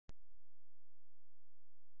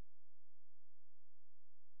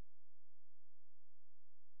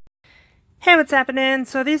Hey, what's happening?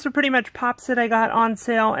 So these are pretty much pops that I got on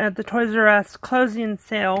sale at the ToysRus closing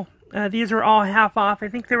sale. These were all half off. I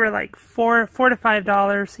think they were like $4 to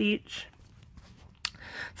 $5 each.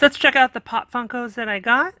 So let's check out the pop Funkos that I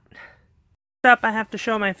got. First up, I have to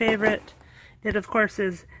show my favorite. It, of course,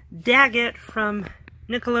 is Daggett from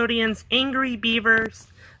Nickelodeon's Angry Beavers.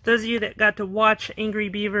 Those of you that got to watch Angry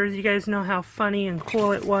Beavers, you guys know how funny and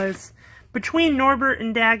cool it was. Between Norbert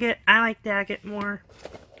and Daggett, I like Daggett more.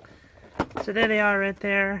 So there they are right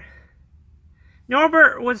there.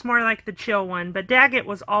 Norbert was more like the chill one, but Daggett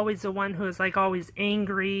was always the one who was like always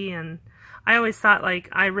angry, and I always thought like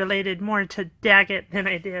I related more to Daggett than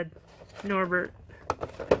I did Norbert.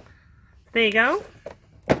 There you go.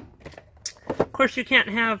 Of course, you can't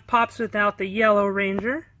have Pops without the Yellow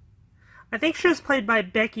Ranger. I think she was played by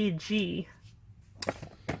Becky G.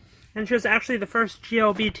 And she was actually the first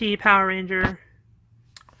GLBT Power Ranger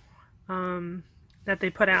that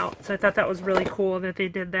they put out. So I thought that was really cool that they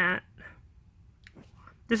did that.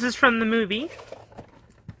 This is from the movie.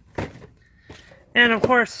 And of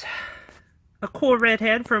course, a cool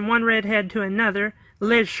redhead from one redhead to another.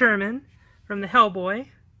 Liz Sherman from the Hellboy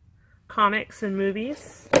comics and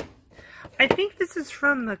movies. I think this is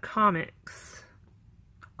from the comics.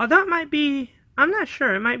 Although it might be, I'm not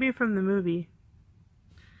sure, it might be from the movie.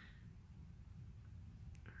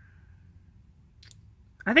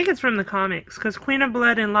 I think it's from the comics, because Queen of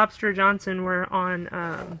Blood and Lobster Johnson were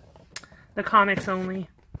on the comics only.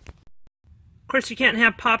 Of course, you can't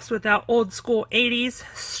have Pops without old school 80s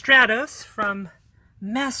Stratos from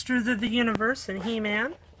Masters of the Universe and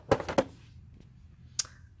He-Man.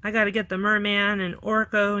 I gotta get the Merman and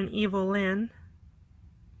Orko and Evil Lyn.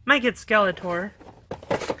 Might get Skeletor.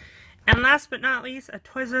 And last but not least, a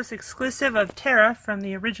ToysRus exclusive of Terra from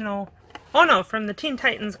the original, oh no, from the Teen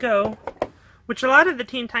Titans Go. Which a lot of the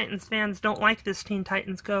Teen Titans fans don't like this Teen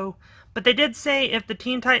Titans Go. But they did say if the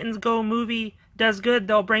Teen Titans Go movie does good,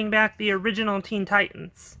 they'll bring back the original Teen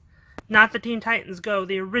Titans. Not the Teen Titans Go,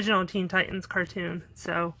 the original Teen Titans cartoon.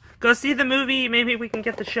 So, go see the movie, maybe we can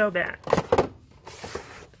get the show back.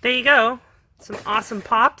 There you go. Some awesome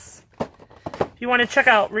pops. If you want to check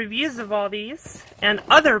out reviews of all these and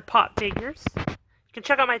other pop figures, you can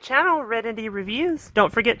check out my channel, Red Indie Reviews.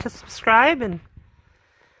 Don't forget to subscribe, and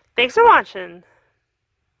thanks for watching.